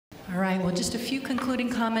All right, well, just a few concluding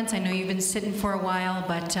comments. I know you've been sitting for a while,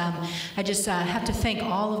 but I just have to thank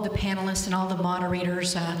all of the panelists and all the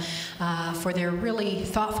moderators for their really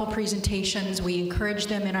thoughtful presentations. We encourage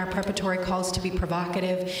them in our preparatory calls to be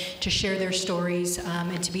provocative, to share their stories,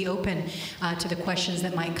 and to be open to the questions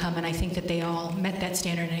that might come, and I think that they all met that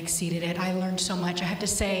standard and exceeded it. I learned so much. I have to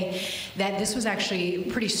say that this was actually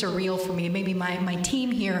pretty surreal for me. Maybe my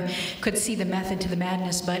team here could see the method to the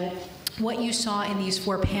madness, but what you saw in these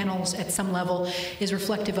 4 panels at some level is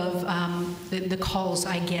reflective of the calls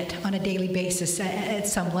I get on a daily basis at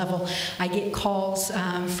some level. I get calls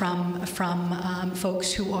from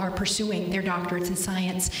folks who are pursuing their doctorates in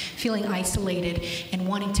science, feeling isolated and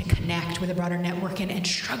wanting to connect with a broader network and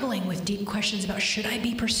struggling with deep questions about, should I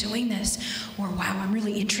be pursuing this? Or, wow, I'm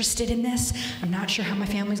really interested in this. I'm not sure how my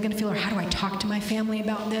family's going to feel, or how do I talk to my family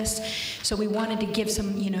about this? So we wanted to give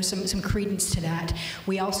some credence to that.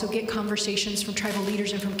 We also get conversations from tribal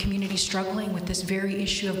leaders and from communities struggling with this very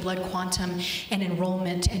issue of blood quantum and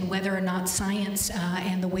enrollment, and whether or not science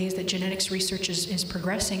and the ways that genetics research is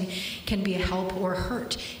progressing can be a help or a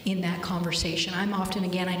hurt in that conversation. I'm often,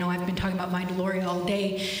 again, I know I've been talking about Mind Deloria all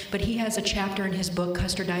day, but he has a chapter in his book,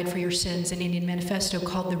 Custer Died for Your Sins, an Indian Manifesto,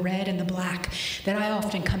 called The Red and the Black, that I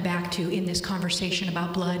often come back to in this conversation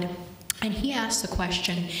about blood. And he asks the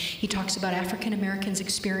question, he talks about African Americans'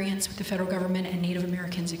 experience with the federal government and Native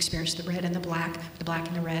Americans' experience, the red and the black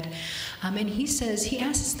and the red. And he says, he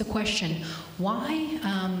asks the question, why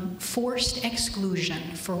forced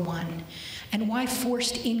exclusion for one, and why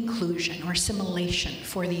forced inclusion or assimilation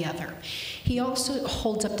for the other? He also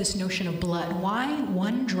holds up this notion of blood. Why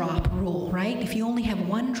one drop rule, right? If you only have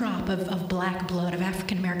 1 drop of black blood, of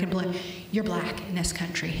African American blood, you're black in this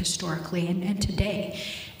country historically and today.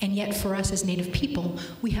 And yet for us as Native people,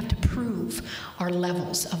 we have to prove our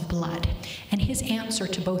levels of blood. And his answer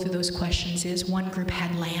to both of those questions is one group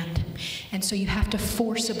had land. And so you have to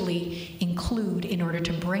forcibly include in order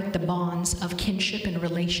to break the bonds of kinship and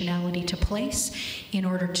relationality to place, in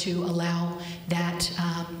order to allow that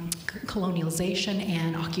colonialization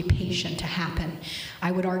and occupation to happen.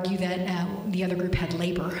 I would argue that the other group had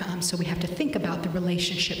labor, so we have to think about the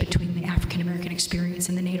relationship between the African American experience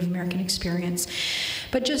and the Native American experience.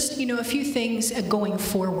 But just, a few things going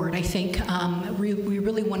forward. I think we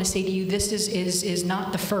really want to say to you, this is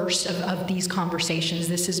not the first of these conversations.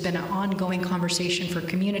 This has been an ongoing conversation for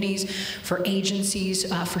communities, for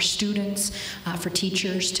agencies, for students, for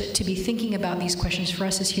teachers, to be thinking about these questions for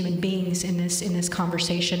us as human beings in this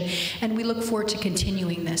conversation. And we look forward to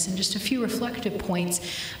continuing this. And just a few reflective points.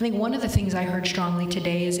 I think one of the things I heard strongly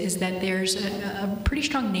today is that there's a pretty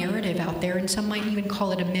strong narrative out there, and some might even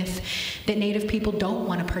call it a myth, that Native people don't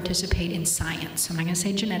want to participate in science. I'm not going to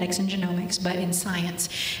say genetics and genomics, but in science.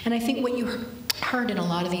 And I think what you heard in a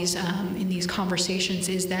lot of these in these conversations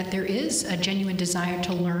is that there is a genuine desire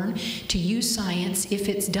to learn, to use science if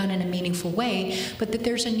it's done in a meaningful way, but that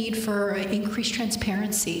there's a need for increased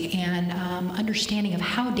transparency and understanding of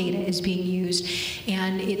how data is being used.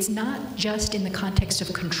 And it's not just in the context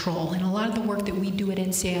of control. And a lot of the work that we do at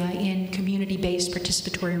NCI in community-based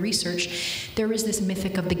participatory research, there is this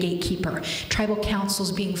mythic of the gatekeeper. Tribal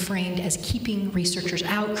councils being framed as keeping researchers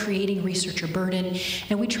out, creating researcher burden.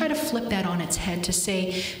 And we try to flip that on its head to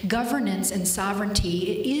say governance and sovereignty,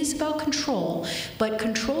 it is about control, but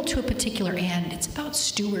control to a particular end. It's about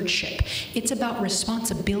stewardship. It's about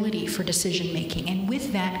responsibility for decision making. And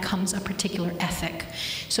with that comes a particular ethic.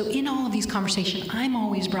 So in all of these conversations, I'm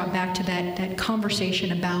always brought back to that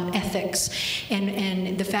conversation about ethics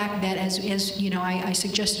and the fact that as I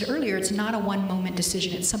suggested earlier, it's not a one-moment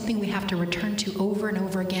decision. It's something we have to return to over and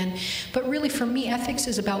over again. But really for me, ethics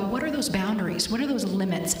is about what are those boundaries? What are those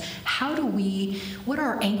limits? What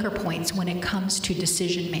are our anchor points when it comes to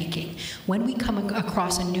decision making? When we come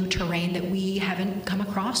across a new terrain that we haven't come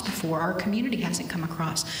across before, our community hasn't come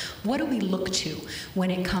across, what do we look to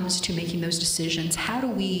when it comes to making those decisions? How do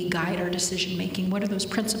we guide our decision making? What are those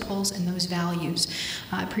principles and those values?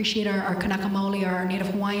 I appreciate our Kanaka Maoli, our Native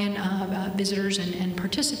Hawaiian visitors and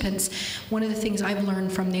participants. One of the things I've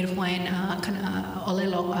learned from Native Hawaiian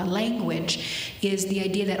Olelo language is the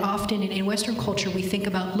idea that often in Western culture we think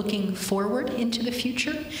about looking forward into the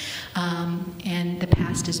future, and the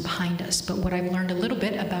past is behind us. But what I've learned a little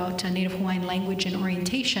bit about Native Hawaiian language and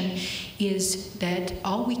orientation is that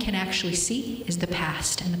all we can actually see is the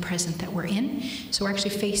past and the present that we're in. So we're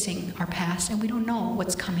actually facing our past, and we don't know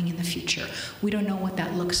what's coming in the future. We don't know what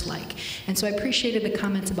that looks like. And so I appreciated the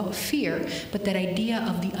comments about fear, but that idea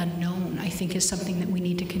of the unknown, I think, is something that we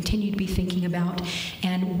need to continue to be thinking about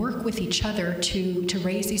and work with each other to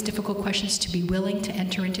raise these difficult questions, to be willing to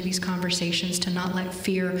enter into these conversations, to not let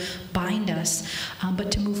fear bind us,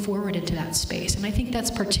 but to move forward into that space. And I think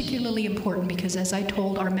that's particularly important because, as I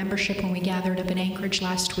told our membership when we gathered up in Anchorage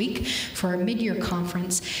last week for our mid-year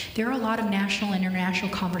conference, there are a lot of national and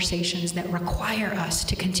international conversations that require us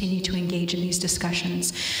to continue to engage in these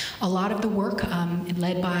discussions. A lot of the work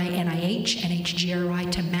led by NIH,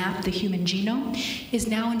 NHGRI to map the human genome is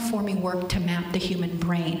now informing work to map the human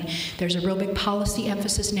brain. There's a real big policy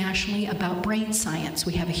emphasis nationally about brain science.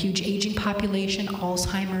 We have a huge aging population.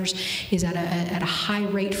 Alzheimer's is at a high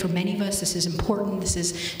rate for many of us. This is important. This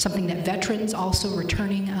is something that veterans, also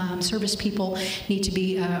returning service people, need to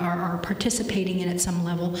be are participating in at some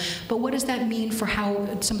level. But what does that mean for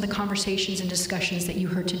how some of the conversations and discussions that you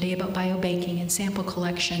heard today about biobanking and sample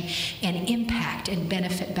collection and impact and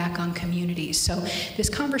benefit back on communities? So this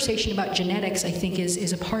conversation about genetics, I think,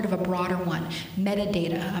 is a part of a broader one.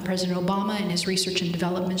 Metadata. President Obama in his research and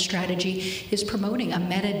development strategy is promoting a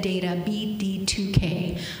metadata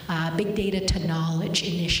BD2K, Big Data to Knowledge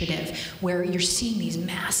initiative, where you're seeing these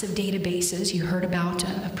massive databases. You heard about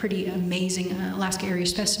a pretty amazing Alaska Area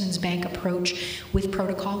Specimens Bank approach with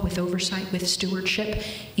protocol, with oversight, with stewardship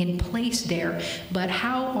in place there. But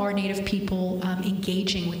how are Native people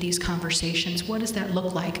engaging with these conversations? What does that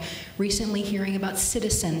look like? Recently hearing about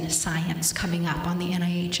citizen science coming up on the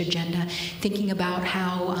NIH agenda, thinking about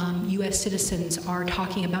how U.S. citizens are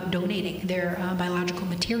talking about donating their biological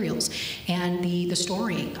materials and the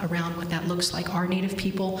story around what that looks like. Are Native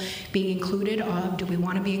people being included? Do we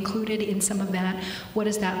want to be included in some of that? What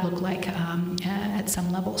does that look like at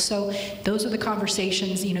some level? So those are the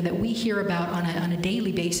conversations, that we hear about on a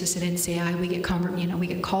daily basis at NCI. We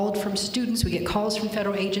get called from students, we get calls from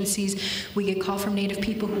federal agencies, we get calls from Native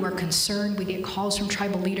people who are concerned, we get calls from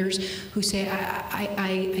tribal leaders who say,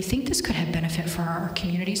 I think this could have benefit for our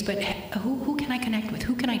communities, but who can I connect with?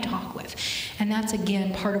 Who can I talk with? And that's,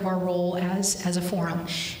 again, part of our role as a forum.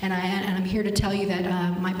 And I'm here to tell you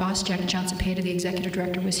that my boss, Janet Johnson-Peta, the executive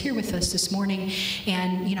director, was here with us this morning,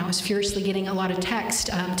 and I was furiously getting a lot of text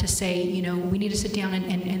to say, we need to sit down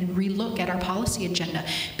and relook at our policy agenda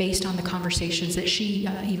based on the conversations that she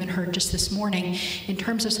even heard just this morning in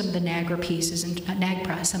terms of some of the NAGRA pieces and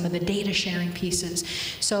NAGPRA, some of the data sharing pieces.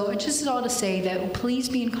 So just all to say that please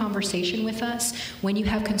be in conversation with us. When you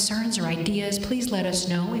have concerns or ideas, please let us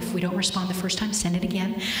know. If we don't respond the first time, send it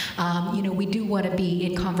again. We do want to be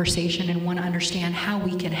in conversation and want to understand how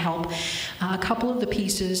we can help. A couple of the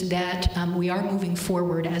pieces that we are moving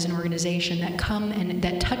forward as an organization that come and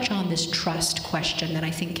that touch on this trust question that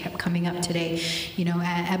I think kept coming up today.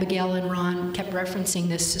 Abigail and Ron kept referencing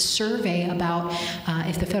this survey about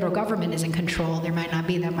if the federal government is in control, there might not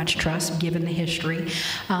be that much trust given the history.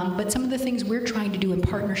 But some of the things we're trying to do in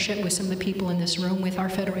partnership with some of the people in this room, with our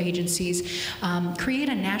federal agencies, create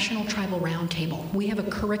a national tribal roundtable. We have a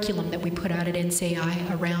curriculum that we put out at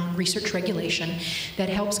NCI around research regulation that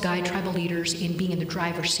helps guide tribal leaders in being in the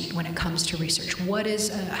driver's seat when it comes to research.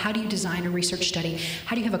 How do you design a research study?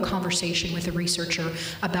 How do you have a conversation with a researcher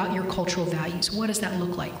about your cultural values? What does that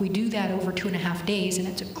look like? We do that over 2.5 days, and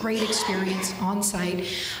it's a great experience on site.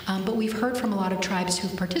 But we've heard from a lot of tribes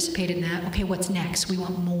who've participated in that, okay, what's next? We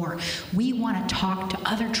want more. We want to talk to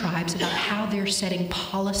other tribes about how they're setting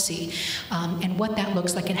policy and what that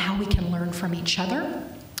looks like and how we can learn from each other.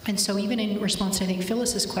 And so even in response to, I think,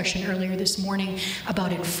 Phyllis's question earlier this morning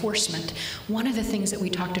about enforcement, one of the things that we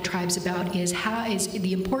talk to tribes about is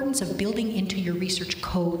the importance of building into your research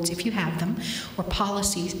codes, if you have them, or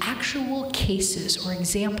policies, actual cases or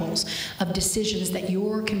examples of decisions that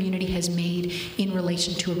your community has made in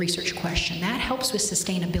relation to a research question. That helps with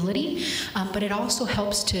sustainability, but it also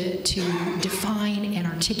helps to define and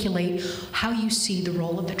articulate how you see the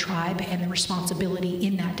role of the tribe and the responsibility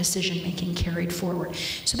in that decision-making carried forward.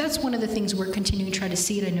 So that's one of the things we're continuing to try to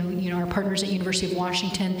see. And I know, our partners at University of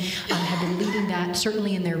Washington have been leading that,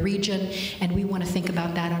 certainly in their region, and we want to think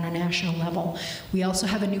about that on a national level. We also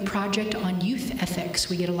have a new project on youth ethics.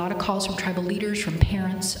 We get a lot of calls from tribal leaders, from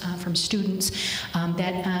parents, from students,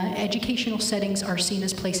 that educational settings are seen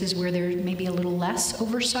as places where there may be a little less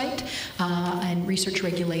oversight and research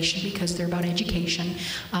regulation because they're about education,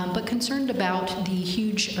 but concerned about the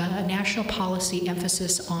huge national policy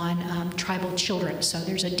emphasis on tribal children. So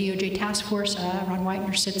there's there's a DOJ task force Ron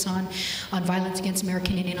Whitener sits on violence against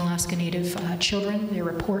American Indian Alaska Native children. Their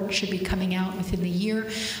report should be coming out within the year.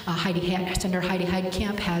 Senator Heidi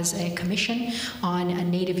Heitkamp has a commission on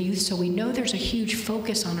Native youth, so we know there's a huge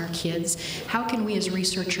focus on our kids. How can we as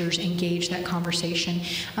researchers engage that conversation,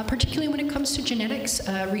 particularly when it comes to genetics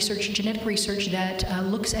genetic research that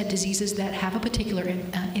looks at diseases that have a particular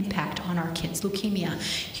impact on our kids. Leukemia,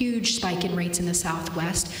 huge spike in rates in the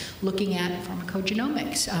Southwest. Looking at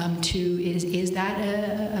pharmacogenomics, is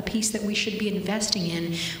that a piece that we should be investing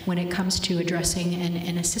in when it comes to addressing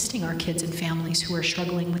and assisting our kids and families who are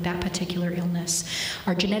struggling with that particular illness.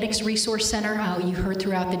 Our Genetics Resource Center, you heard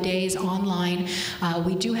throughout the day, is online.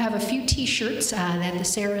 We do have a few t-shirts that the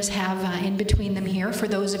Sarahs have in between them here. For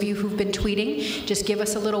those of you who've been tweeting, just give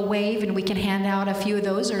us a little wave and we can hand out a few of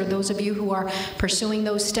those, or those of you who are pursuing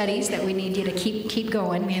those studies that we need you to keep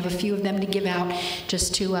going. We have a few of them to give out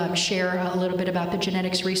just to share a little bit about the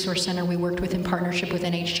Genetics Resource Center we worked with in partnership with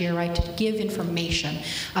NHGRI to give information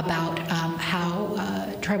about how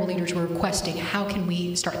tribal leaders were requesting, how can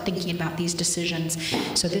we start thinking about these decisions.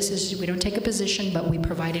 So we don't take a position, but we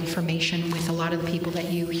provide information with a lot of the people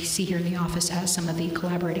that you see here in the office as some of the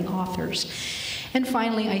collaborating authors. And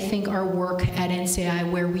finally, I think our work at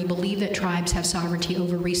NCI, where we believe that tribes have sovereignty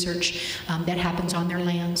over research that happens on their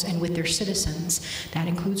lands and with their citizens, that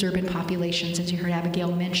includes urban populations, as you heard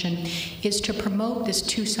Abigail mention, is to promote this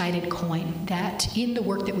two-sided coin, that in the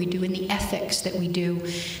work that we do, in the ethics that we do,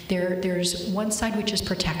 there's one side which is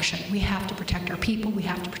protection. We have to protect our people, we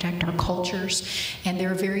have to protect our cultures, and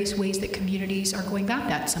there are various ways that communities are going about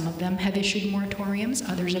that. Some of them have issued moratoriums,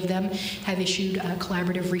 others of them have issued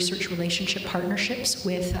collaborative research relationship partnerships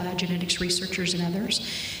with genetics researchers and others.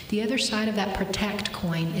 The other side of that protect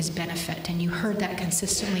coin is benefit, and you heard that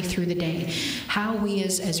consistently through the day. How we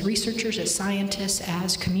as researchers, as scientists,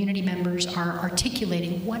 as community members are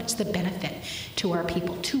articulating what is the benefit to our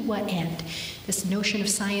people, to what end. This notion of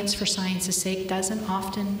science for science's sake doesn't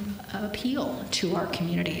often appeal to our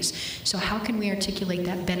communities. So how can we articulate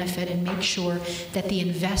that benefit and make sure that the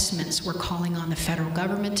investments we're calling on the federal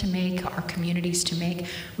government to make, our communities to make,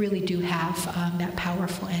 really do have that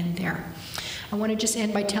powerful end there. I want to just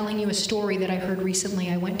end by telling you a story that I heard recently.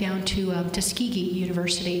 I went down to Tuskegee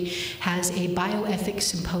University, has a bioethics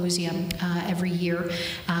symposium every year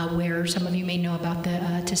where some of you may know about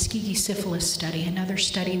the Tuskegee syphilis study, another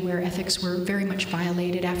study where ethics were very much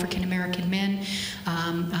violated. African American men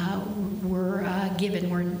were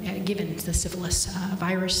given the syphilis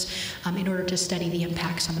virus in order to study the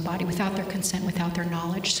impacts on the body without their consent, without their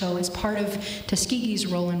knowledge. So as part of Tuskegee's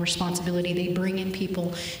role and responsibility, they bring in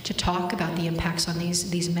people to talk about the impacts on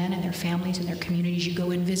these men and their families and their communities. You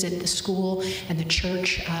go and visit the school and the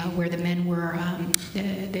church where the men were,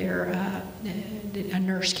 a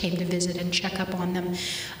nurse came to visit and check up on them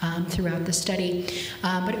throughout the study.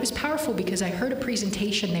 But it was powerful because I heard a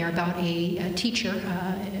presentation there about a teacher,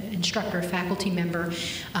 instructor, a faculty member,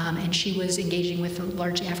 and she was engaging with a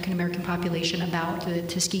largely African-American population about the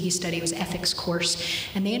Tuskegee study. It was ethics course.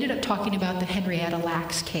 And they ended up talking about the Henrietta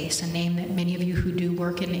Lacks case, a name that many of you who do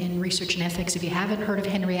work in research and ethics, if you haven't heard of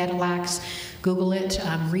Henrietta Lacks, Google it,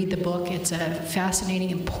 read the book. It's a fascinating,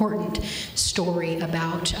 important story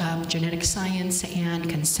about genetic science and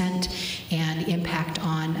consent and impact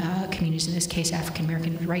on communities, in this case African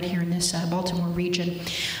American, right here in this Baltimore region.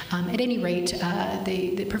 At any rate,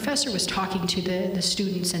 the professor was talking to the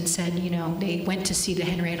students and said, you know, they went to see the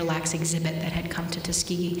Henrietta Lacks exhibit that had come to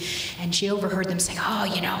Tuskegee, and she overheard them saying, oh,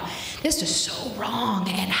 you know, this is so wrong,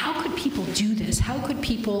 and how could people do this? How could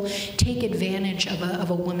people take advantage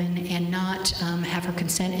of a woman and not have her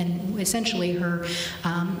consent? And essentially her,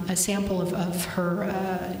 a sample of her,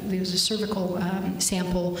 there was a cervical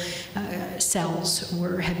sample cells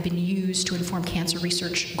have been used to inform cancer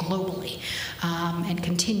research globally and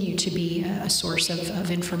continue to be a source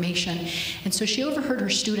of information. And so she overheard her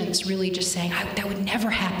students really just saying, that would never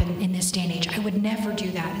happen in this day and age. I would never do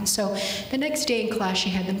that. And so the next day in class, she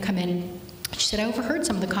had them come in. She said, I overheard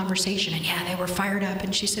some of the conversation, and yeah, they were fired up.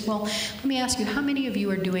 And she said, well, let me ask you, how many of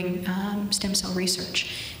you are doing stem cell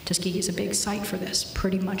research? Tuskegee is a big site for this.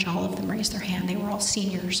 Pretty much all of them raised their hand. They were all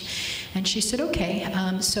seniors. And she said, okay,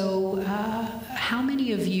 so how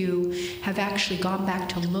many of you have actually gone back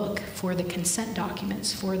to look for the consent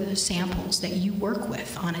documents for the samples that you work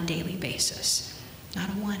with on a daily basis? Not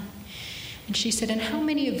a one. And she said, and how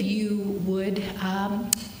many of you would,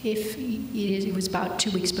 if it was about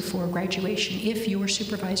 2 weeks before graduation, if your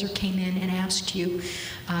supervisor came in and asked you,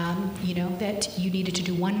 that you needed to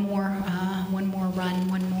do one more run,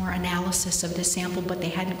 one more analysis of this sample, but they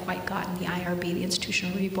hadn't quite gotten the IRB, the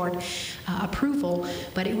Institutional Review Board, approval,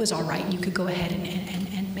 but it was all right. You could go ahead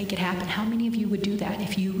and make it happen. How many of you would do that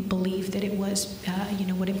if you believed that it was,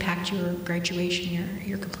 would impact your graduation,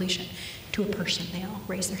 your completion? To a person, they all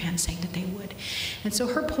raised their hands saying that they would. And so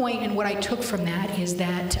her point, and what I took from that, is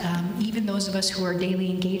that even those of us who are daily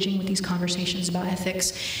engaging with these conversations about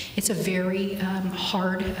ethics, it's a very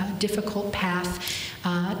hard, difficult path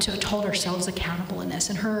to hold ourselves accountable in this.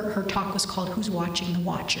 And her talk was called "Who's Watching the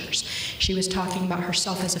Watchers?" She was talking about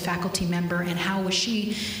herself as a faculty member and how was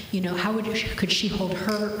she, could she hold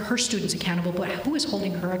her students accountable, but who is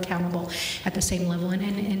holding her accountable at the same level?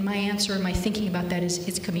 And my answer, my thinking about that is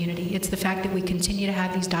it's community. It's the fact that we continue to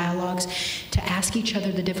have these dialogues, to ask each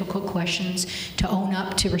other the difficult questions, to own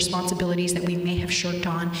up to responsibilities that we may have shirked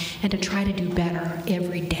on, and to try to do better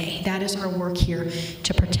every day. That is our work here,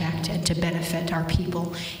 to protect and to benefit our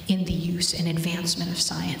people in the use and advancement of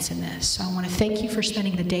science in this. So I want to thank you for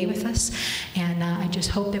spending the day with us, and I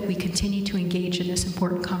just hope that we continue to engage in this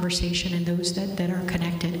important conversation and those that are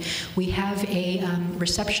connected. We have a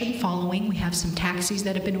reception following. We have some taxis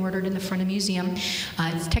that have been ordered in the front of the museum.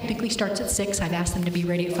 It technically starts at 6. I've asked them to be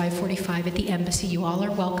ready at 5:45 at the embassy. You all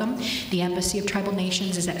are welcome. The Embassy of Tribal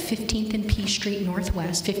Nations is at 15th and P Street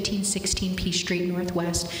Northwest, 1516 P Street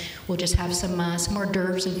Northwest. We'll just have some hors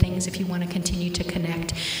d'oeuvres and things if you want to continue to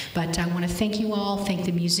connect. But I want to thank you all, thank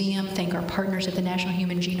the museum, thank our partners at the National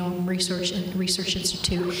Human Genome Research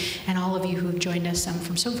Institute, and all of you who have joined us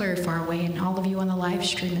from so very far away, and all of you on the live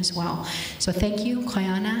stream as well. So thank you,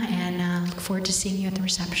 Koyana, and look forward to seeing you at the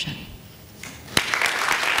reception.